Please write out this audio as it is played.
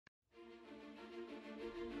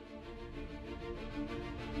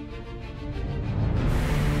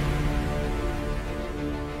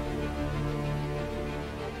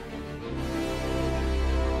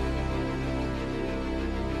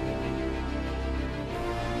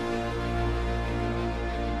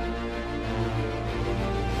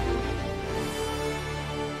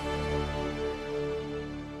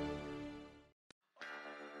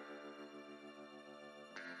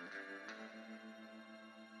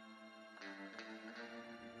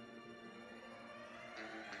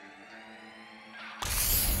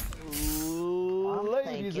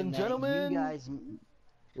and that gentlemen, you guys.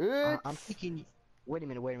 I'm it's thinking. Wait a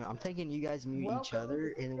minute. Wait a minute. I'm thinking you guys mute each Welcome to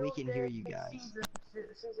other, the and we Skill can hear Day you guys.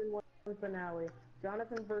 season 1 finale.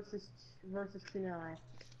 Jonathan versus Kunai.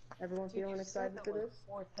 Everyone Dude, feeling you said excited that for like this?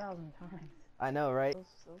 4,000 times. I know, right?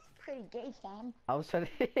 That's pretty gay, fam. I was trying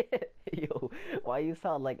to. Yo, why you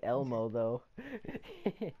sound like Elmo though?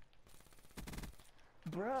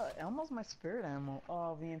 Bruh, Elmo's my spirit animal.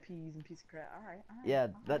 Oh, VMP using piece of crap. Alright, alright. Yeah,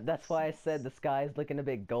 Alright, that's why I said the sky's looking a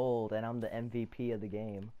bit gold, and I'm the MVP of the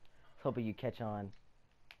game. I was hoping you catch on,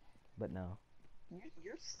 but no.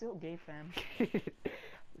 You're still gay, fam.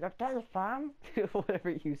 You're gay, fam. Whatever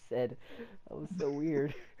you said, that was so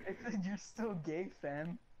weird. I said you're still gay,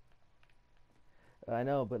 fam. I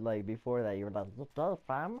know, but like before that, you were like, "You're gay,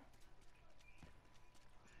 fam."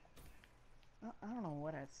 I don't know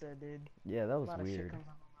what I said, dude. Yeah, that A was lot of shit weird. comes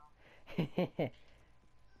out of my mouth.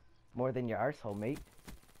 More than your arsehole, mate.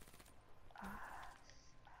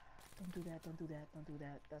 Don't do that, don't do that, don't do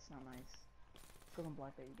that. That's not nice. Still don't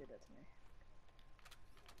block that you did that to me.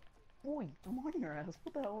 Boy, I'm on your ass.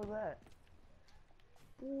 What the hell was that?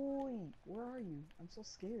 Boy, where are you? I'm so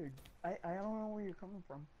scared. I don't know where you're coming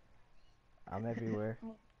from. I'm everywhere.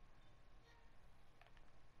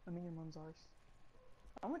 I'm in your mom's arse.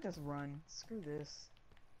 I'm gonna just run. Screw this.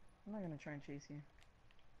 I'm not gonna try and chase you.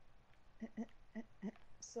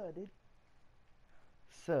 So, dude.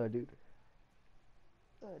 So, dude.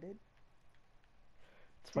 So, dude.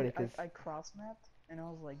 It's funny Dude, because I cross-mapped, and I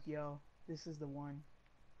was like, yo, this is the one.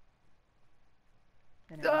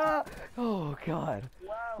 And ah! Oh God!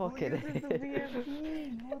 wow, Fucking who uses the VMP,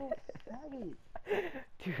 you little faggot?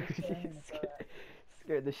 dude, Okay, you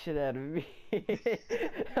scared the shit out of me.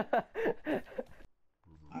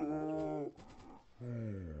 Oh God.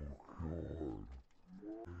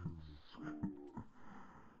 Scared the shit out of me.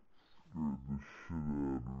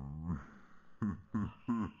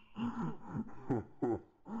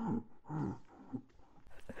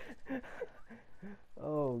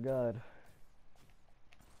 Oh God.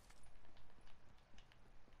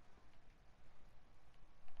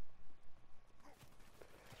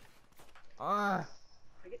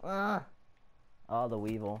 Oh, the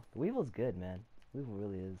Weevil. The Weevil's good, man. Weevil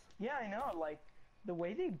really is. Yeah, I know, like, the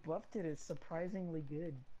way they buffed it is surprisingly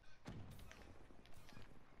good.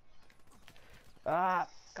 Ah,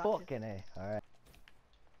 Gotcha. fucking A. Alright.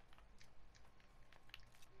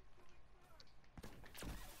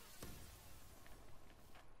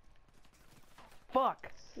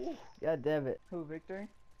 Fuck! God damn it. Who, Victor?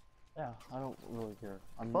 Yeah, I don't really care.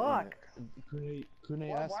 I'm Fuck!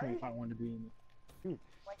 Kunai asked me if I wanted to be in it. Dude,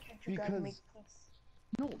 Why can't you guys make peace?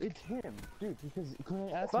 no, it's him, dude. Because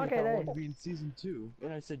Kunai asked Fuck me if it, I eh? wanted to be in season 2,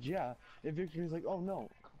 and I said yeah. And Victor's like, oh no,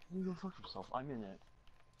 you go fuck yourself. I'm in it.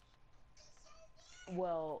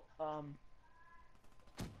 Well,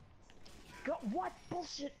 what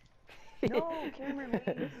bullshit? No, Cameron,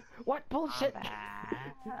 leave. What bullshit?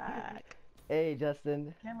 Hey,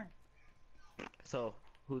 Justin. Cameron, So,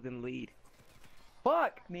 who's in lead?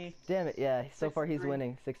 Fuck! me. Damn it, yeah. So far he's 6-3.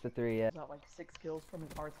 winning. 6-3, yeah. Got like 6 kills from his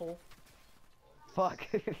arsehole. Fuck.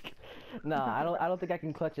 Nah, I don't think I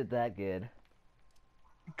can clutch it that good.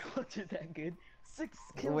 Clutch it that good. 6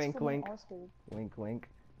 kills Wink, from wink. an arsehole. Wink, wink.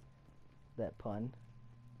 That pun.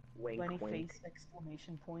 Lenny face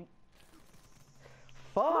exclamation point.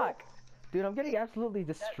 Fuck! Dude, I'm getting absolutely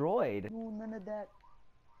destroyed. Ooh, none of that.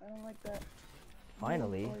 I don't like that.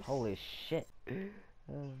 Finally. No, Holy shit.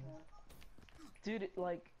 Dude,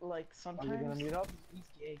 like Are you gonna sometimes. meet up? He's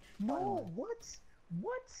gay. No, what?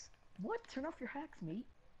 What? What? Turn off your hacks, mate.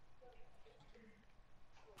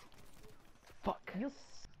 Fuck. You.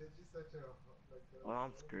 Well,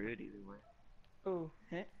 I'm screwed either way. Oh,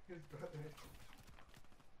 heh.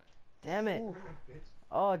 Damn it. Ooh.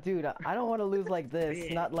 Oh, dude, I don't want to lose like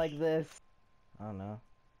this. Not like this. I don't know.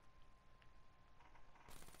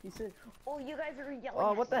 He said, "Oh, you guys are yelling."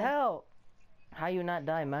 Oh, at what the me." hell? How you not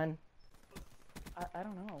die, man? I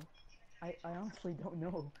don't know. I honestly don't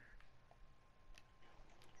know.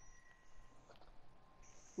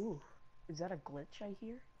 Ooh, is that a glitch I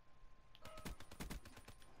hear?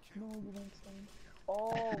 No, you don't say.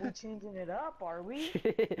 Oh, we changing it up, are we?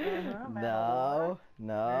 No,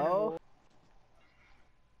 no,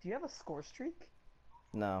 Do you have a score streak?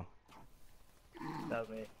 no. That was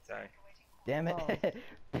me. Sorry. Damn it.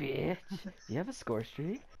 Oh. Bitch. You have a score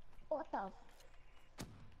streak? What the?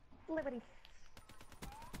 Liberty.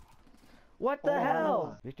 What the Oh.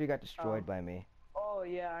 hell? Victory got destroyed by me. Oh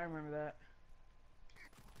yeah, I remember that.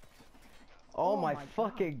 Oh, Oh my my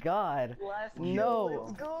fucking god. Let's No.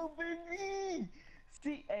 Let's go, baby.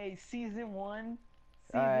 Season 1.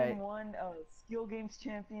 Season Alright. 1. Skill Games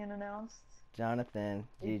champion announced. Jonathan,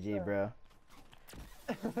 GG, Pizza. bro.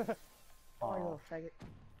 Oh, you little faggot.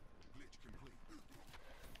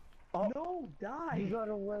 Oh. No, die! You got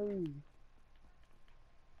away.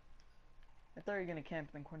 I thought you were gonna camp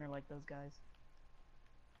in the corner like those guys.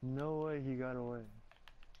 No way he got away.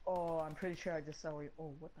 Oh, I'm pretty sure I just saw where you.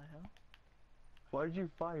 Oh, what the hell? Why did you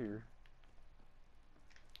fire?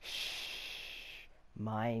 Shh.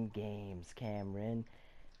 Mind games, Cameron.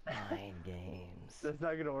 Mind games. That's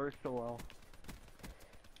not gonna work so well.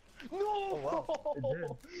 No! Oh,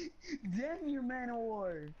 wow, Damn your man of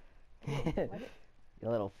war! You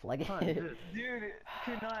little flaggot. Dude, Dude,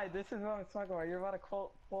 Kunai, this is what I'm talking about. You're about to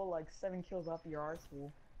pull like 7 kills off your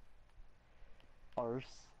arsehole. arse.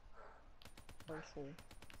 Arsehole.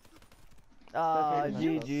 Oh, That's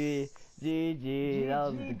GG. GG. That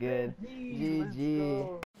was GG, good. baby, let's GG.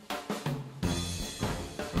 go.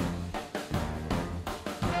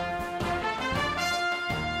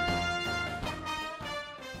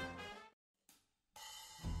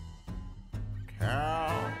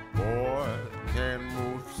 Cowboys can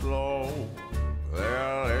move slow,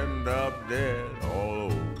 they'll end up dead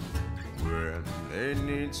all over. When they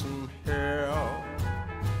need some help,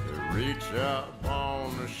 they reach up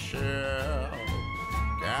on the shelf.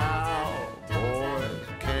 Cowboys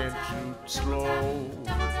can't shoot slow,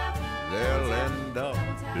 they'll end up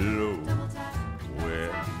below.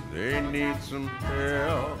 When they need some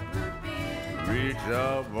help, reach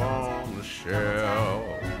up on the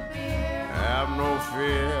shelf. Have no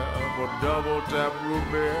fear for double tap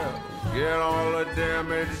root beer. Get all the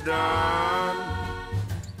damage done.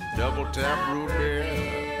 Double tap root beer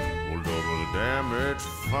will double the damage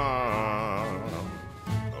fun.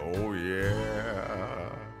 Oh yeah,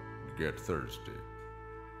 get thirsty.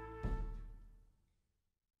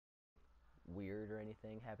 Weird or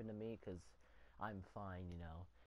anything happened to me? Because I'm fine, you know.